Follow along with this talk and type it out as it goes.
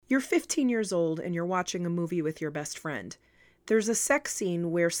You're 15 years old and you're watching a movie with your best friend. There's a sex scene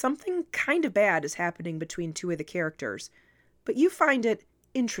where something kind of bad is happening between two of the characters, but you find it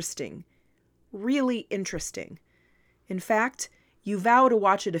interesting. Really interesting. In fact, you vow to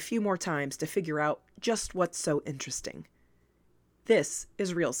watch it a few more times to figure out just what's so interesting. This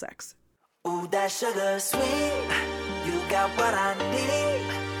is Real Sex. Ooh, that sugar sweet, you got what I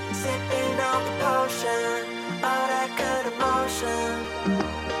need. Sipping on the potion, all that good emotion.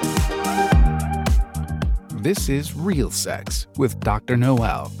 This is Real Sex with Dr.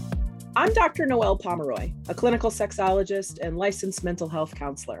 Noel. I'm Dr. Noel Pomeroy, a clinical sexologist and licensed mental health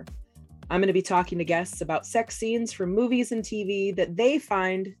counselor. I'm going to be talking to guests about sex scenes from movies and TV that they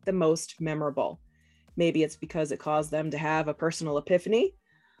find the most memorable. Maybe it's because it caused them to have a personal epiphany,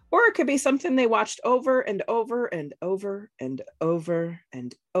 or it could be something they watched over and over and over and over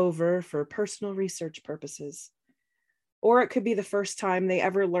and over for personal research purposes. Or it could be the first time they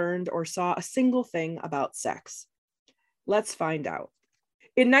ever learned or saw a single thing about sex. Let's find out.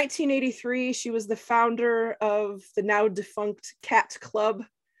 In 1983, she was the founder of the now defunct Cat Club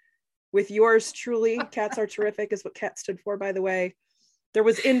with yours truly. Cats Are Terrific is what CAT stood for, by the way. There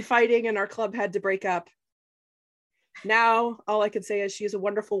was infighting and our club had to break up. Now, all I can say is she's a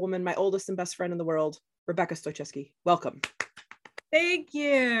wonderful woman, my oldest and best friend in the world, Rebecca Stoicheski. Welcome. Thank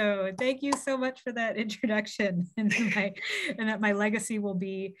you. Thank you so much for that introduction, and that my legacy will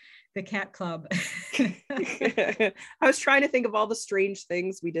be the Cat Club. I was trying to think of all the strange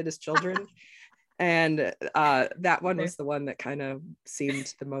things we did as children, and that one was the one that kind of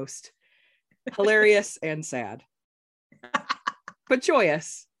seemed the most hilarious and sad, but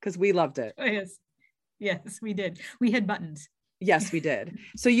joyous because we loved it. Yes, we did. We had buttons. Yes, we did.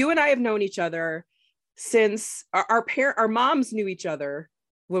 So you and I have known each other since our moms knew each other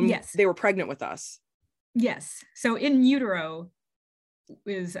when they were pregnant with us. Yes. So in utero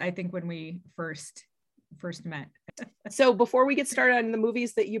is, I think, when we first met. So before we get started on the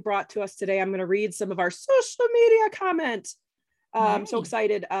movies that you brought to us today, I'm going to read some of our social media comments. I'm so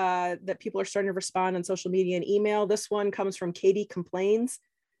excited that people are starting to respond on social media and email. This one comes from Katie Complains.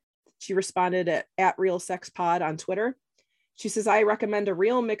 She responded at Real Sex Pod on Twitter. She says, I recommend A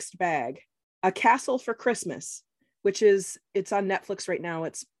Real Mixed Bag, A Castle for Christmas, it's on Netflix right now.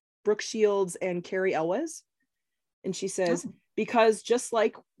 It's Brooke Shields and Carrie Elwes. And she says, because just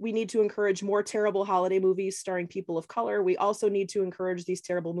like we need to encourage more terrible holiday movies starring people of color, we also need to encourage these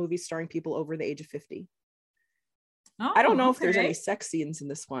terrible movies starring people over the age of 50. I don't know if there's any sex scenes in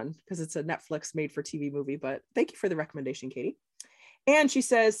this one because it's a Netflix made for TV movie, but thank you for the recommendation, Katie. And she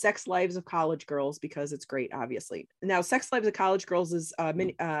says Sex Lives of College Girls because it's great, obviously. Now, Sex Lives of College Girls is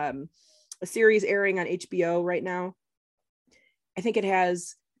a series airing on HBO right now. I think it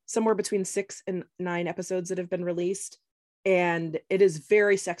has somewhere between 6 and 9 episodes that have been released. And it is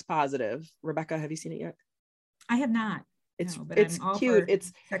very sex positive. Rebecca, have you seen it yet? I have not. It's cute.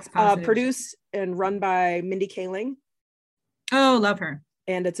 It's produced and run by Mindy Kaling. Oh, love her.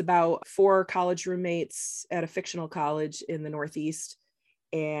 And it's about 4 college roommates at a fictional college in the Northeast.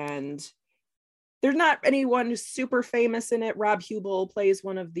 And there's not anyone who's super famous in it. Rob Hubel plays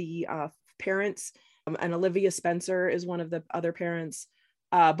one of the parents, and Olivia Spencer is one of the other parents.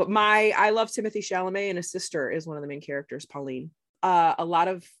 But I love Timothy Chalamet, and his sister is one of the main characters, Pauline. A lot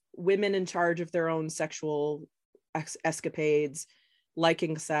of women in charge of their own sexual escapades,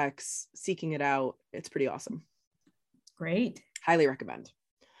 liking sex, seeking it out. It's pretty awesome. Great. Highly recommend.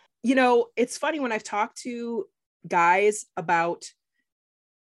 You know, it's funny when I've talked to guys about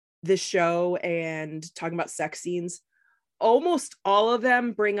this show and talking about sex scenes, almost all of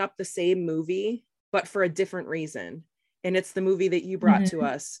them bring up the same movie, but for a different reason. And it's the movie that you brought to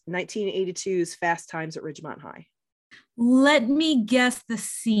us, 1982's Fast Times at Ridgemont High. Let me guess the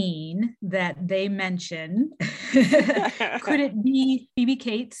scene that they mention. Could it be Phoebe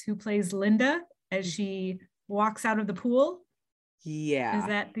Cates, who plays Linda as she walks out of the pool? Yeah. Is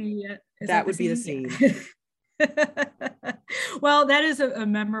that the that would be the scene? Well, that is a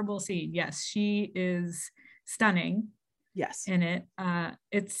memorable scene. Yes, she is stunning. Yes. In it.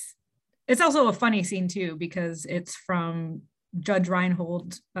 It's also a funny scene too, because it's from Judge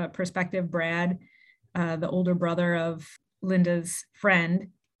Reinhold's perspective, Brad, the older brother of Linda's friend.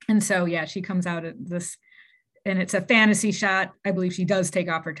 And so, yeah, she comes out at this, and it's a fantasy shot. I believe she does take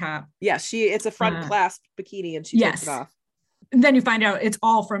off her top. Yeah, it's a front clasp bikini, and she takes it off. And then you find out it's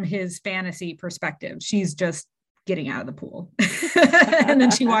all from his fantasy perspective. She's just getting out of the pool. And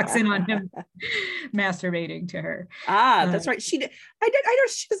then she walks in on him masturbating to her. That's right. I know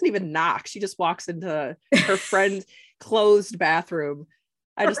she doesn't even knock. She just walks into her friend's closed bathroom.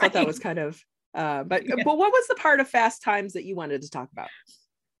 I just thought that was kind of, but what was the part of Fast Times that you wanted to talk about?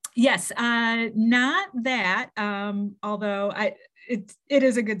 Yes, not that. Although it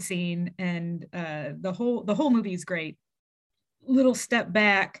is a good scene, and the whole movie is great. Little step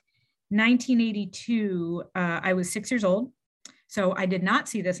back, 1982. I was 6 years old, so I did not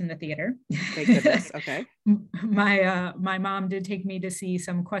see this in the theater. Thank goodness. Okay. My mom did take me to see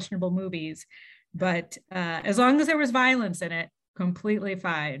some questionable movies, but as long as there was violence in it, completely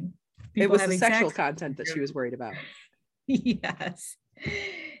fine. It was the sexual content that she was worried about. Yes.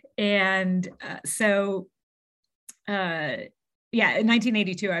 And yeah, in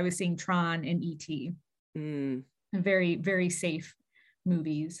 1982, I was seeing Tron and E.T. Very, very safe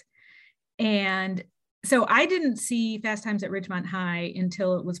movies. And so I didn't see Fast Times at Ridgemont High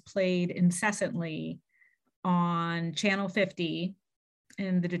until it was played incessantly on Channel 50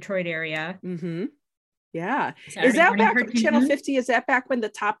 in the Detroit area. Yeah. Saturday is that morning back cartoon. Channel 50? Is that back when the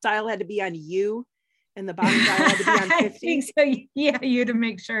top dial had to be on U and the bottom dial had to be on 50? I think so. Yeah, you had to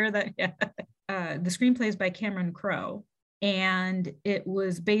make sure that, yeah. The screenplay is by Cameron Crowe, and it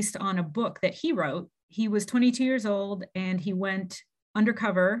was based on a book that he wrote. He was 22 years old and he went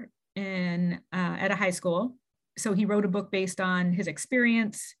undercover at a high school. So he wrote a book based on his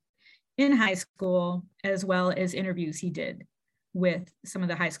experience in high school, as well as interviews he did with some of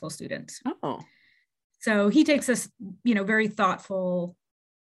the high school students. Oh. So he takes this, very thoughtful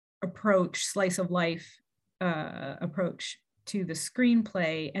approach, slice of life approach to the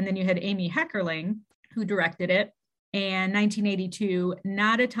screenplay. And then you had Amy Heckerling, who directed it. And 1982,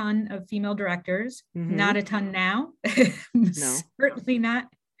 not a ton of female directors, not a ton now, No. Certainly not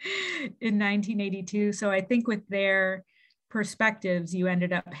in 1982. So I think with their perspectives, you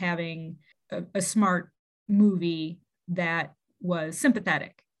ended up having a smart movie that was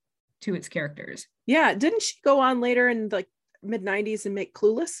sympathetic to its characters. Yeah. Didn't she go on later in the mid 90s and make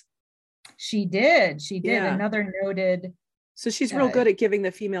Clueless? She did. Yeah. Another noted. So she's real good at giving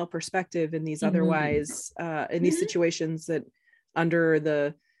the female perspective in these otherwise, in these situations that under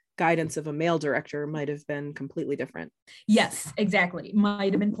the guidance of a male director might have been completely different. Yes, exactly.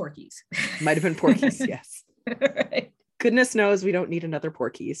 Might have been Porky's. Might have been Porky's, yes. Right. Goodness knows we don't need another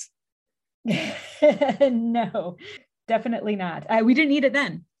Porky's. No, definitely not. We didn't need it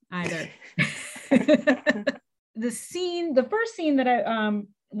then either. The first scene that I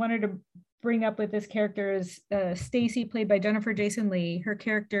wanted to bring up with this character is Stacy, played by Jennifer Jason Leigh. Her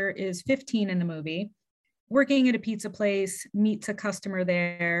character is 15 in the movie, working at a pizza place, meets a customer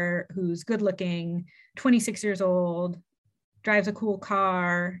there who's good looking, 26 years old, drives a cool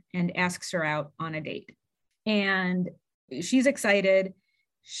car, and asks her out on a date. And she's excited.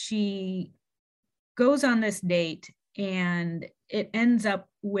 She goes on this date, and it ends up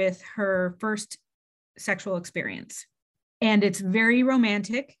with her first sexual experience. And it's very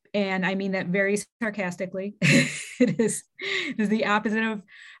romantic. And I mean that very sarcastically. It is the opposite of...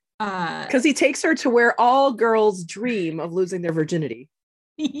 Because he takes her to where all girls dream of losing their virginity.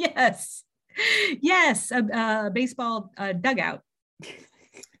 Yes. Yes. A baseball dugout.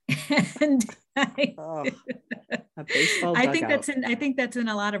 And a baseball dugout. I think that's in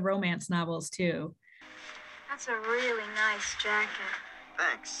a lot of romance novels too. That's a really nice jacket.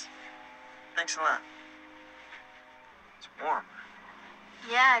 Thanks. Thanks a lot. It's warm.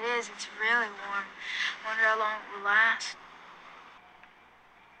 Yeah, it is. It's really warm. Wonder how long it will last.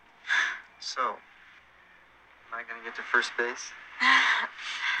 So, am I gonna get to first base?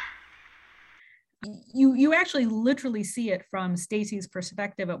 You actually literally see it from Stacy's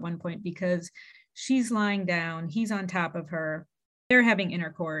perspective at one point, because she's lying down, he's on top of her, they're having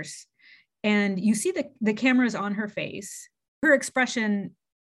intercourse, and you see the camera's on her face. Her expression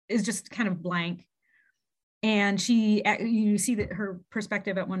is just kind of blank. And you see that her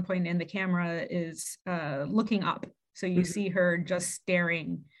perspective at one point in the camera is looking up. So you see her just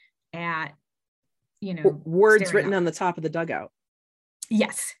staring at, words written on the top of the dugout.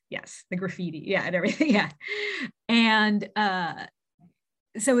 Yes. The graffiti. Yeah. And everything. Yeah. And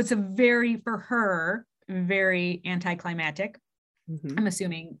so it's for her, very anticlimactic. I'm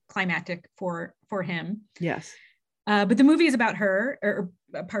assuming climactic for him. Yes. But the movie is about her, or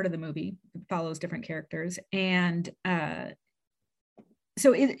a part of the movie follows different characters. And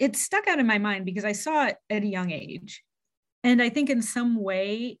so it stuck out in my mind because I saw it at a young age. And I think in some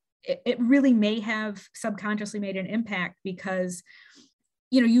way, it really may have subconsciously made an impact because,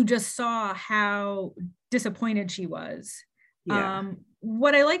 you just saw how disappointed she was. Yeah.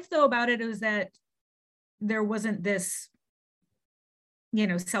 What I liked though about it was that there wasn't this,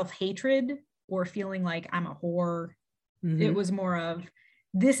 self-hatred or feeling like I'm a whore. It was more of,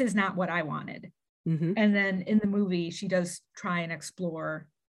 this is not what I wanted. And then in the movie, she does try and explore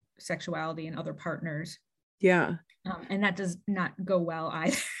sexuality and other partners. Yeah. And that does not go well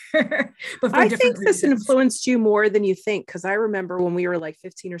either. But for I different think this reasons. influenced you more than you think, because I remember when we were like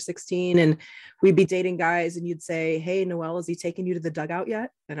 15 or 16 and we'd be dating guys and you'd say, hey, Noelle, is he taking you to the dugout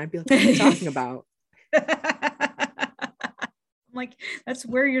yet? And I'd be like, what are you talking about? I'm like, that's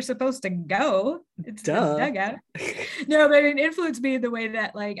where you're supposed to go. It's the Duh. dugout. No, but it influenced me in the way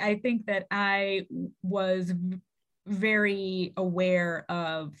that, like, I think that I was very aware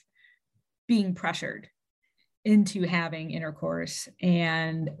of being pressured into having intercourse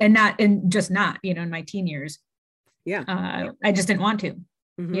and not, and just not, you know, in my teen years. Yeah. I just didn't want to,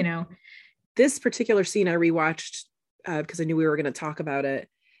 Mhm. you know. This particular scene I rewatched because I knew we were going to talk about it.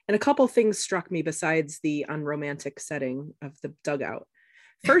 And a couple things struck me besides the unromantic setting of the dugout.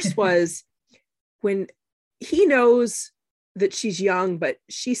 First was when he knows that she's young, but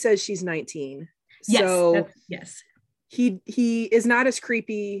she says she's 19. Yes, So yes. He is not as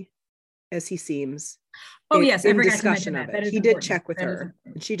creepy as he seems. Oh, yes. In I forgot discussion to mention of that. it. He did check with her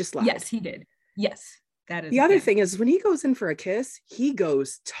and she just lied. Yes, he did. Yes. That is the other thing is when he goes in for a kiss, he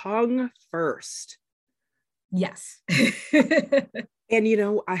goes tongue first. Yes. And, you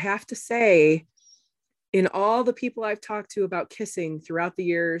know, I have to say, in all the people I've talked to about kissing throughout the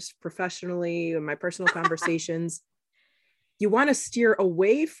years, professionally, in my personal conversations, you want to steer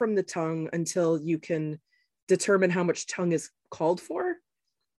away from the tongue until you can determine how much tongue is called for.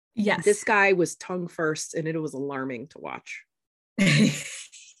 Yes. This guy was tongue first, and it was alarming to watch.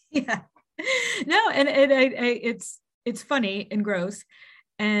 Yeah. No, and it's funny and gross.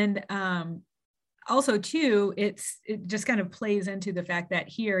 And also too, it just kind of plays into the fact that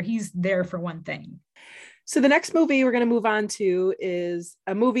here he's there for one thing. So the next movie we're going to move on to is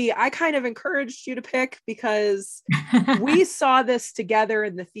a movie I kind of encouraged you to pick because we saw this together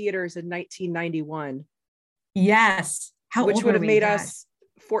in the theaters in 1991. Yes. Which would have made us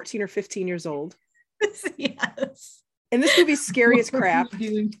 14 or 15 years old. Yes. And this movie's scary as crap.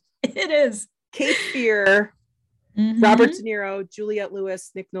 It is. Cape Fear, Robert De Niro, Juliette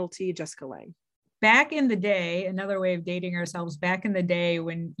Lewis, Nick Nolte, Jessica Lange. Back in the day, another way of dating ourselves, back in the day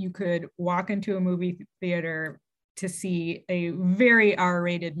when you could walk into a movie theater to see a very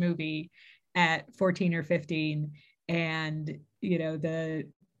R-rated movie at 14 or 15, and, you know,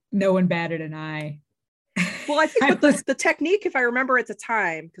 no one batted an eye. Well, I think the technique, if I remember at the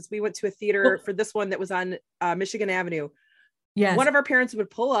time, because we went to a theater for this one that was on Michigan Avenue. Yes. One of our parents would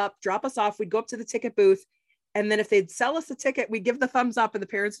pull up, drop us off. We'd go up to the ticket booth. And then if they'd sell us a ticket, we'd give the thumbs up and the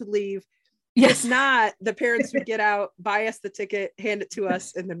parents would leave. Yes. If not, the parents would get out, buy us the ticket, hand it to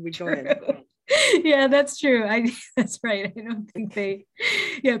us, and then we'd go in. Yeah, that's true. That's right. I don't think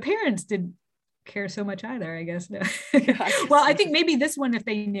parents didn't care so much either, I guess. No. Well, I think maybe this one, if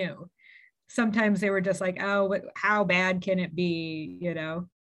they knew. Sometimes they were just like, oh, how bad can it be? You know?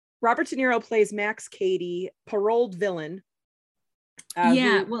 Robert De Niro plays Max Cady, paroled villain.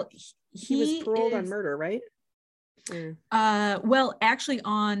 Well, he was paroled on murder, right? Well, actually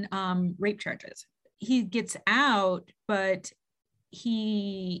on rape charges. He gets out, but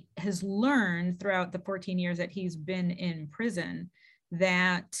he has learned throughout the 14 years that he's been in prison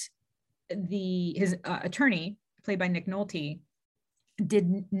that his attorney, played by Nick Nolte,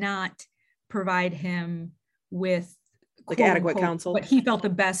 did not provide him with like adequate counsel, but he felt the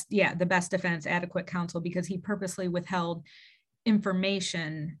best defense, adequate counsel, because he purposely withheld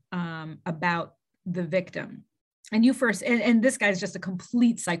information about the victim. And and this guy's just a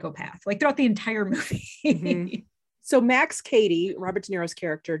complete psychopath, like throughout the entire movie. Mm-hmm. So Max Cady, Robert De Niro's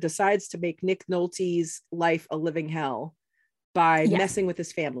character, decides to make Nick Nolte's life a living hell by messing with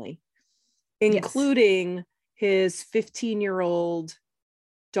his family, including his 15-year-old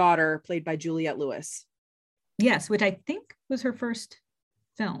daughter, played by Juliette Lewis. Yes, which I think was her first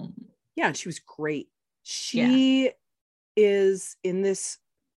film. Yeah, she was great. She is, in this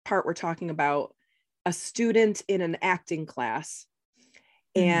part we're talking about, a student in an acting class.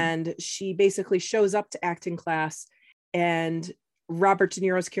 And she basically shows up to acting class, and Robert De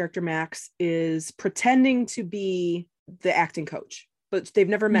Niro's character Max is pretending to be the acting coach, but they've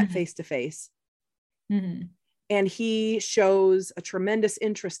never met face to face. And he shows a tremendous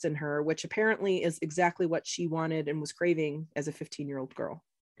interest in her, which apparently is exactly what she wanted and was craving as a 15-year-old girl.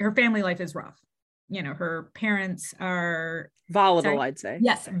 Her family life is rough. You know, her parents are volatile, I'd say.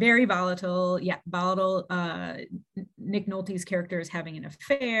 Yes, very volatile. Yeah, volatile. Nick Nolte's character is having an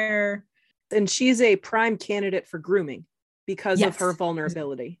affair. And she's a prime candidate for grooming because of her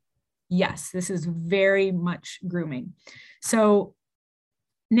vulnerability. Yes, this is very much grooming. So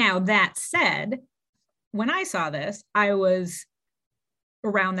now that said, when I saw this, I was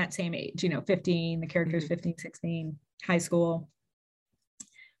around that same age, 15, the character's 15, 16, high school.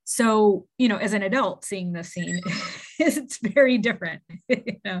 So, as an adult seeing this scene, it's very different,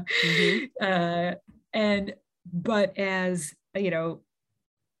 but as,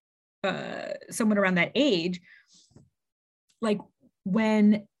 someone around that age, like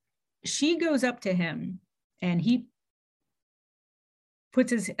when she goes up to him and he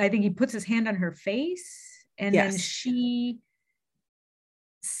puts his hand on her face, and then she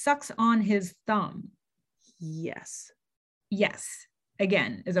sucks on his thumb. Yes.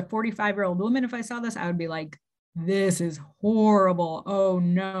 Again, as a 45-year-old woman, if I saw this, I would be like, this is horrible. Oh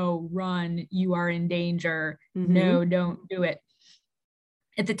no, run. You are in danger. No, don't do it.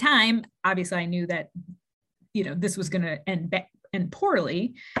 At the time, obviously I knew that, this was going to end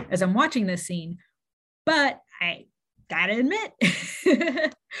poorly as I'm watching this scene, but I gotta admit,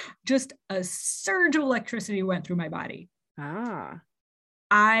 just a surge of electricity went through my body.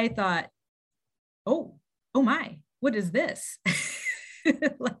 I thought, oh my, what is this?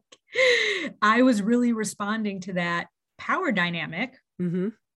 Like, I was really responding to that power dynamic.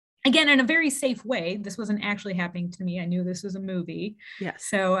 Again, in a very safe way. This wasn't actually happening to me. I knew this was a movie. Yes.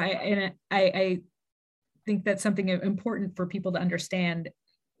 So I think that's something important for people to understand,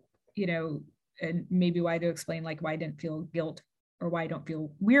 and maybe why to explain, like, why I didn't feel guilt or why I don't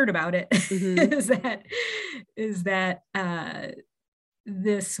feel weird about it, is that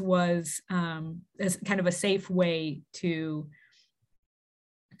this was as kind of a safe way to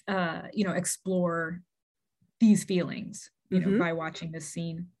explore these feelings, by watching this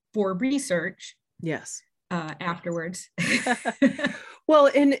scene for research. Yes. Afterwards. Well,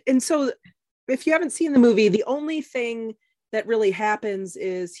 and so if you haven't seen the movie, the only thing that really happens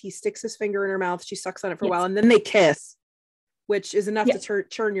is he sticks his finger in her mouth, she sucks on it for a while, and then they kiss, which is enough to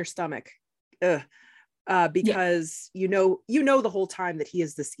churn your stomach. Because you know the whole time that he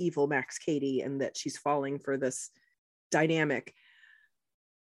is this evil Max Cady and that she's falling for this dynamic.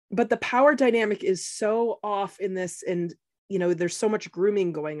 But the power dynamic is so off in this, and there's so much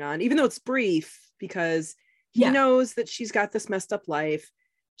grooming going on, even though it's brief, because he knows that she's got this messed up life.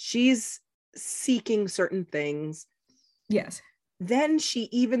 She's seeking certain things. Yes. Then she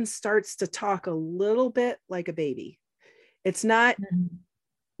even starts to talk a little bit like a baby. It's not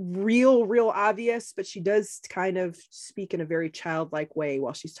real obvious, but she does kind of speak in a very childlike way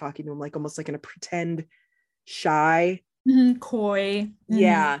while she's talking to him, like almost like in a pretend shy, coy.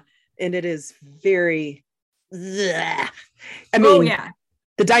 Yeah. And it is very, I mean,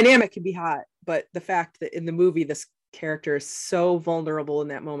 the dynamic can be hot, but the fact that in the movie, this character is so vulnerable in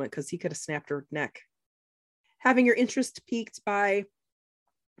that moment, because he could have snapped her neck. Having your interest piqued by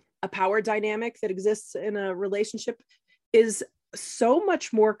a power dynamic that exists in a relationship is so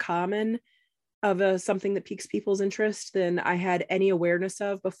much more common of something that piques people's interest than I had any awareness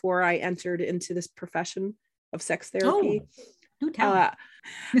of before I entered into this profession of sex therapy. Do tell.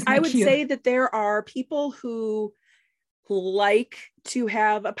 I would say that there are people who like to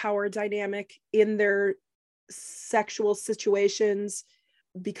have a power dynamic in their sexual situations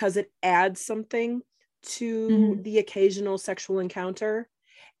because it adds something to the occasional sexual encounter.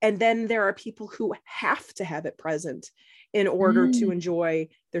 And then there are people who have to have it present in order to enjoy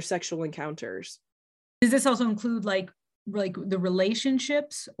their sexual encounters. Does this also include like the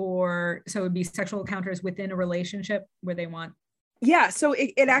relationships, or so it would be sexual encounters within a relationship where they want? Yeah, so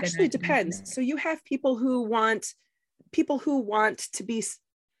it actually depends. So you have people who want to be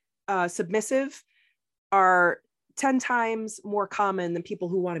submissive are 10 times more common than people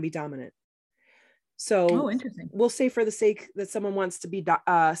who want to be dominant. So interesting. We'll say for the sake that someone wants to be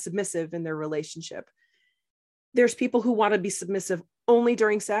submissive in their relationship. There's people who want to be submissive only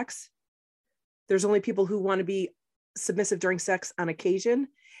during sex. There's only people who want to be submissive during sex on occasion.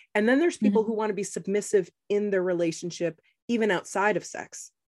 And then there's people who want to be submissive in their relationship, even outside of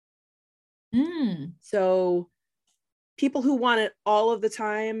sex. So people who want it all of the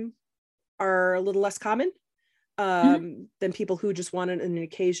time are a little less common than people who just want it in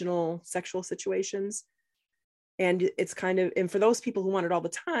occasional sexual situations. And it's and for those people who want it all the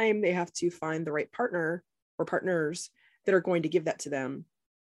time, they have to find the right partner or partners that are going to give that to them,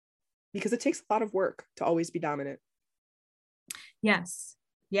 because it takes a lot of work to always be dominant. Yes.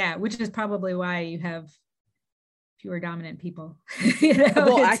 Yeah. Which is probably why you have fewer dominant people.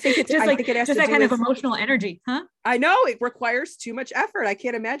 Well, I think it's just that kind of emotional energy, huh? I know it requires too much effort. I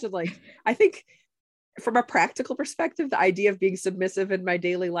can't imagine. I think from a practical perspective, the idea of being submissive in my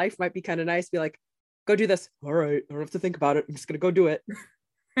daily life might be kind of nice. Be like, go do this. All right, I don't have to think about it. I'm just gonna go do it.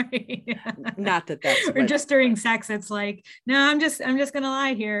 Right. Yeah. Not that's or just during sex, it's like, no, I'm just gonna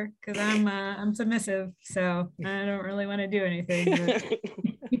lie here because I'm submissive, so I don't really want to do anything.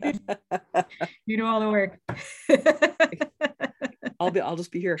 But you do all the work. I'll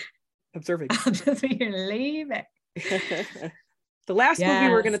just be here observing. I'll just be here, lay back. The last movie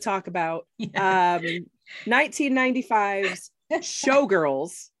we're Yes. going to talk about, Yes. 1995's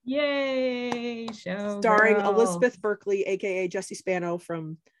Showgirls, Yay, show starring girl. Elizabeth Berkley, aka Jessie Spano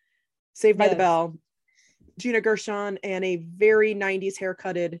from Saved by the Yes. Bell, Gina Gershon, and a very 90s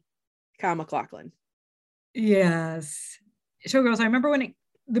haircutted Kyle MacLachlan. Yes, Showgirls. I remember when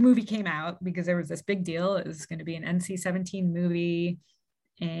the movie came out, because there was this big deal. It was going to be an NC-17 movie,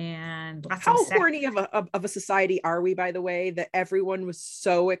 and lots How of sex. horny of a society are we, by the way, that everyone was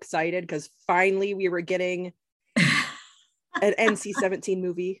so excited because finally we were getting an NC-17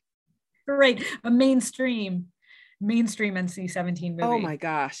 movie. Right, a mainstream NC-17 movie. Oh my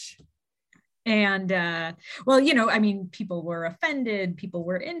gosh. And well, you know, I mean, people were offended, people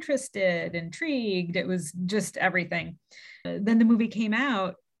were interested, intrigued. It was just everything. Then the movie came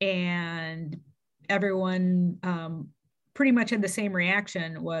out, and everyone pretty much had the same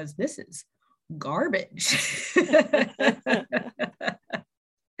reaction: was this is garbage.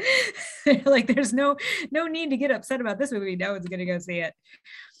 Like, there's no need to get upset about this movie. No one's going to go see it.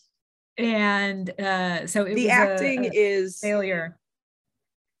 And so it The was acting a is failure.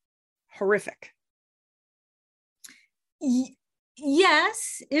 horrific.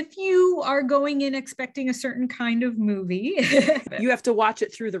 Yes, if you are going in expecting a certain kind of movie. You have to watch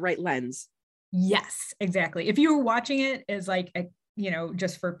it through the right lens. Yes, exactly. If you were watching it as like a, you know,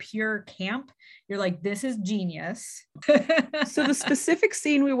 just for pure camp, you're like, this is genius. So the specific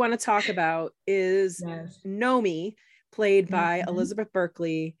scene we want to talk about is Yes. Nomi, played by Mhm. Elizabeth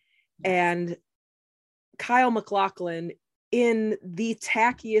Berkley, and Kyle MacLachlan in the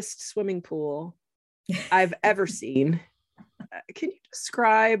tackiest swimming pool I've ever seen. Can you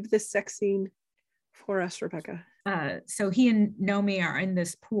describe this sex scene for us, Rebecca? So he and Nomi are in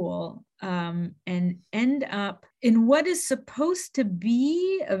this pool and end up in what is supposed to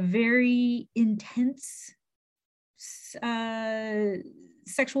be a very intense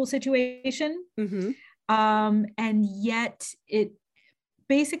sexual situation. Mm-hmm. And yet it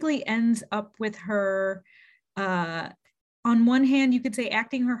basically ends up with her, on one hand, you could say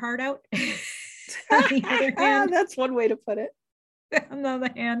acting her heart out. On the other hand, That's one way to put it. on the other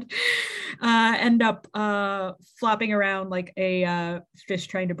hand, end up flopping around like a fish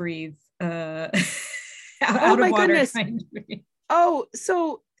trying to breathe. Out Oh of my water, goodness. trying to breathe. Oh,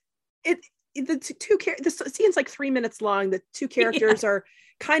 so the scene's like 3 minutes long. The two characters are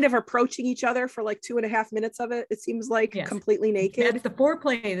kind of approaching each other for like 2.5 minutes of it. It seems like Yes. completely naked. That's the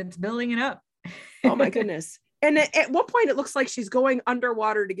foreplay that's building it up. Oh my goodness. And at one point it looks like she's going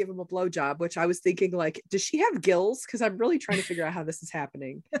underwater to give him a blowjob, which I was thinking, like, does she have gills? Because I'm really trying to figure out how this is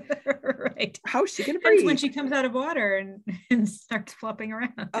happening. Right. How is she going to That's breathe? when she comes out of water and starts flopping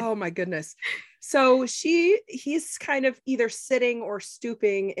around. Oh my goodness. So he's kind of either sitting or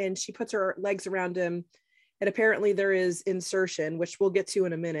stooping, and she puts her legs around him. And apparently there is insertion, which we'll get to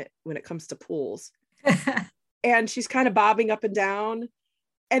in a minute when it comes to pools. And she's kind of bobbing up and down.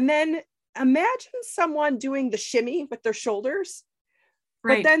 And then imagine someone doing the shimmy with their shoulders,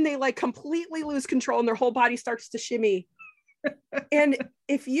 Right. but then they like completely lose control and their whole body starts to shimmy. And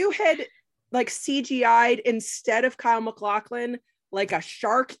if you had like CGI'd instead of Kyle MacLachlan, like a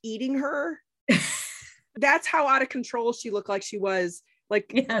shark eating her, that's how out of control she looked like she was. Like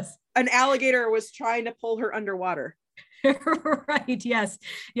Yes. an alligator was trying to pull her underwater. Right. Yes.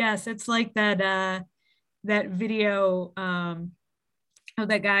 It's like that video of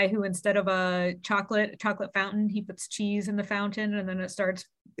that guy who, instead of a chocolate fountain, he puts cheese in the fountain, and then it starts,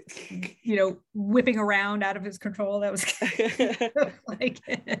 you know, whipping around out of his control. That was like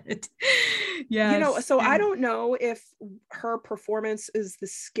it. Yeah. You know, so I don't know if her performance is the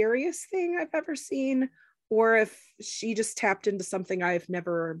scariest thing I've ever seen, or if she just tapped into something I've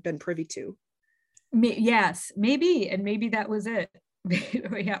never been privy to. Yes, maybe, and maybe that was it.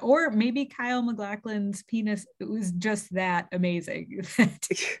 Yeah, or maybe Kyle MacLachlan's penis was just that amazing.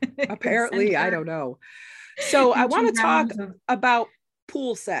 Apparently, I don't know. So I want to talk about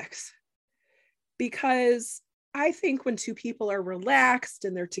pool sex, because I think when two people are relaxed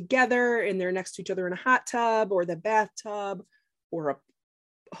and they're together and they're next to each other in a hot tub or the bathtub or a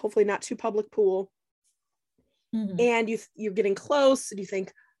hopefully not too public pool, and you're getting close and you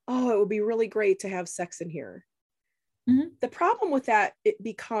think, oh, it would be really great to have sex in here. The problem with that, it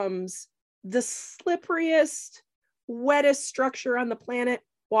becomes the slipperiest, wettest structure on the planet,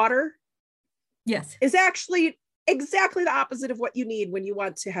 water. Yes. Is actually exactly the opposite of what you need when you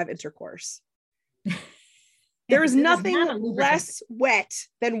want to have intercourse. There is nothing less wet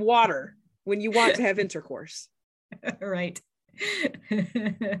than water when you want to have intercourse. Right.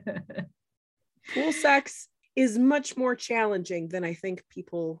 Pool sex is much more challenging than I think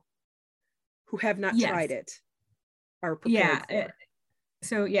people who have not tried it are prepared for.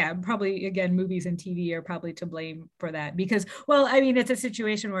 So yeah, probably again, movies and TV are probably to blame for that because, well, I mean, it's a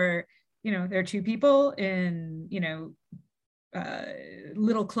situation where, you know, there are two people in, you know,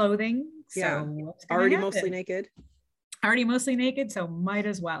 little clothing. So already mostly naked. Already mostly naked, so might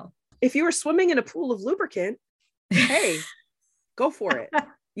as well. If you were swimming in a pool of lubricant, hey, go for it.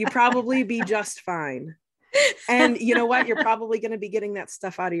 You probably be just fine. And you know what? You're probably going to be getting that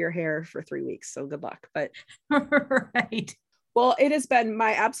stuff out of your hair for 3 weeks. So good luck. But right. Well, it has been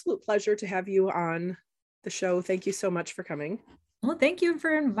my absolute pleasure to have you on the show. Thank you so much for coming. Well, thank you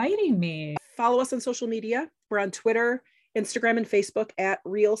for inviting me. Follow us on social media. We're on Twitter, Instagram, and Facebook at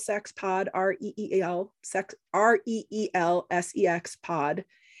Real Sex Pod, REELSEX Pod.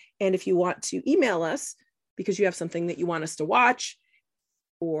 And if you want to email us because you have something that you want us to watch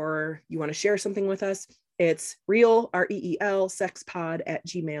or you want to share something with us, it's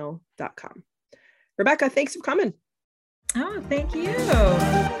REELSexPod@gmail.com. Rebecca, thanks for coming. Oh, thank you.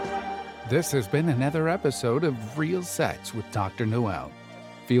 This has been another episode of Real Sex with Dr. Noel.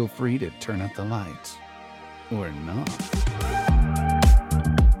 Feel free to turn up the lights or not.